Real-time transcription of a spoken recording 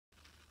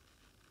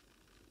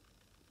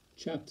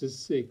Chapter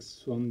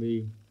 6 from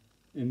the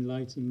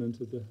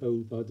Enlightenment of the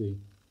Whole Body.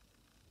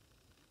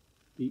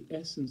 The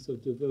essence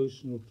of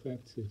devotional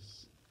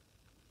practice.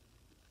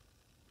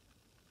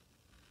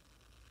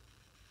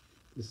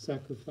 The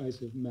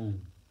sacrifice of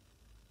man.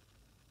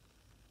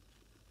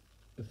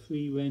 A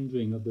free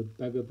rendering of the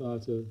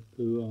Bhagavata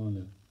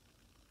Purana.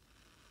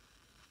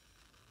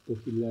 Book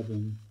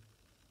 11,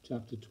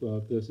 Chapter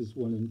 12, verses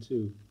 1 and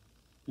 2,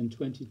 and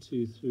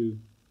 22 through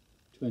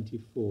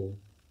 24.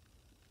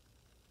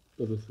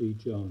 Bubba 3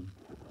 John,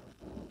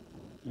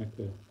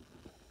 Akka,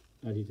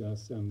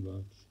 Adidas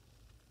Samraj.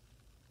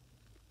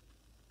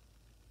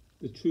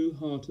 The true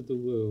heart of the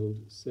world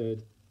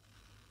said,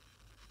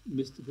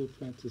 mystical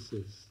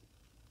practices,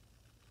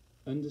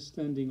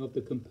 understanding of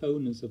the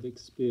components of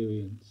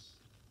experience,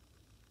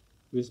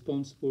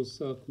 responsible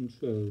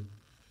self-control,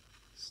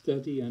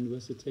 study and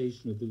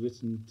recitation of the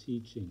written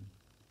teaching,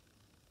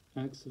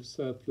 acts of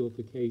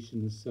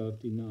self-purification and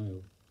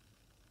self-denial,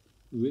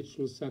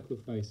 ritual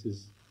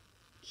sacrifices,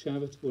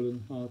 charitable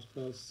and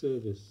heartfelt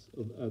service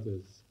of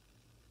others,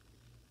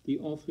 the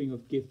offering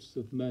of gifts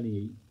of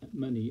money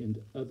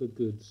and other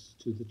goods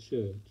to the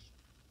church,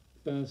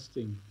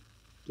 fasting,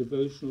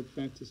 devotional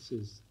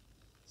practices,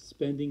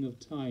 spending of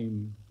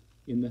time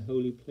in the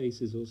holy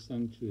places or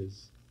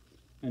sanctuaries,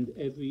 and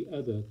every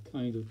other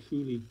kind of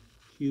truly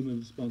human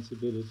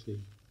responsibility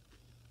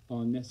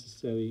are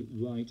necessary,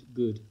 right,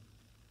 good,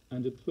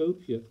 and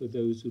appropriate for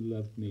those who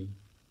love me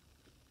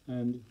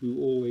and who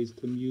always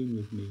commune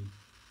with me.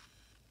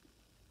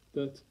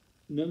 But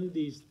none of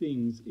these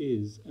things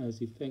is as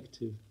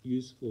effective,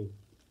 useful,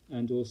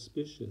 and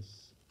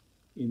auspicious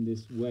in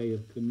this way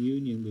of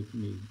communion with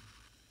me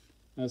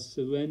as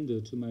surrender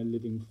to my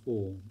living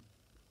form.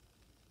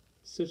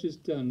 Such is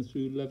done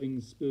through loving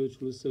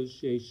spiritual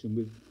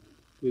association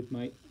with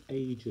my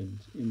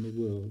agent in the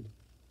world,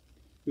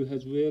 who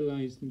has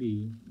realized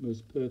me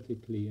most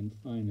perfectly and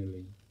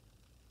finally.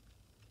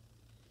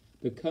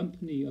 The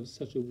company of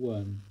such a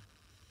one,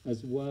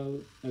 as well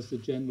as the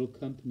general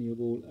company of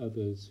all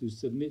others who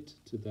submit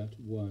to that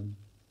one,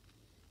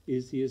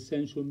 is the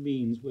essential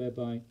means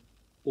whereby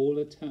all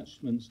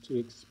attachments to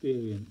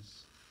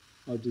experience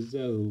are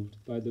dissolved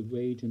by the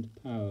radiant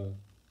power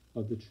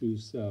of the true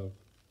self.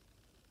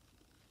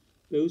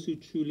 Those who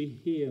truly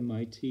hear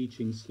my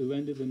teaching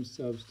surrender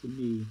themselves to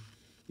me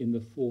in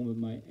the form of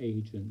my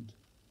agent,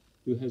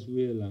 who has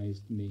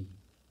realized me.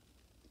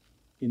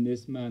 In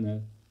this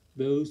manner,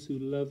 those who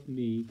love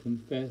me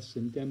confess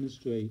and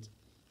demonstrate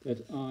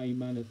that I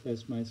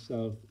manifest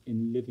myself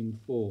in living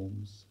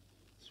forms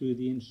through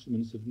the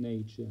instruments of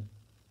nature.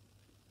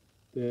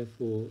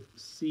 Therefore,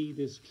 see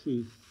this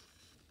truth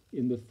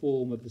in the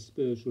form of the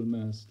spiritual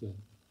master.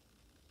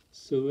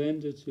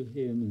 Surrender to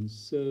him and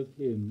serve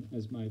him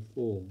as my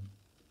form.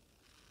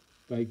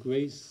 By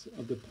grace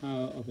of the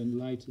power of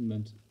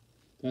enlightenment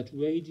that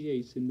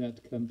radiates in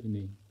that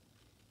company,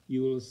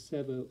 you will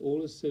sever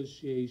all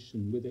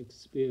association with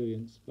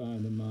experience via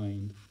the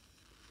mind,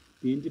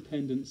 the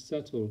independent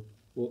subtle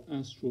or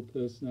astral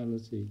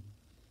personality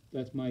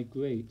that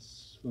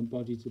migrates from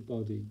body to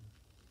body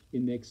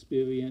in the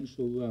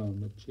experiential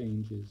realm of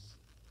changes.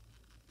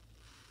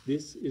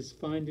 This is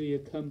finally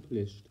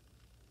accomplished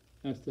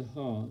at the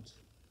heart,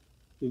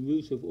 the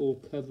root of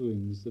all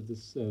coverings of the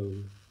soul.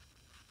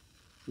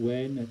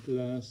 When at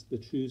last the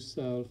true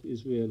self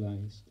is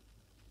realized,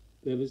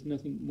 there is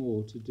nothing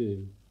more to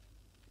do.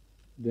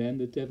 Then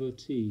the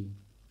devotee,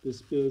 the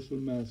spiritual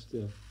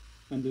master,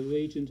 and the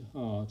radiant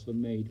heart are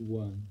made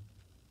one,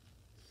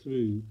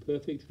 through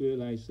perfect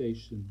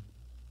realization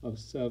of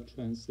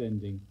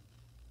self-transcending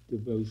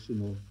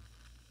devotional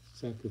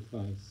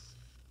sacrifice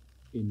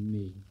in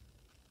me.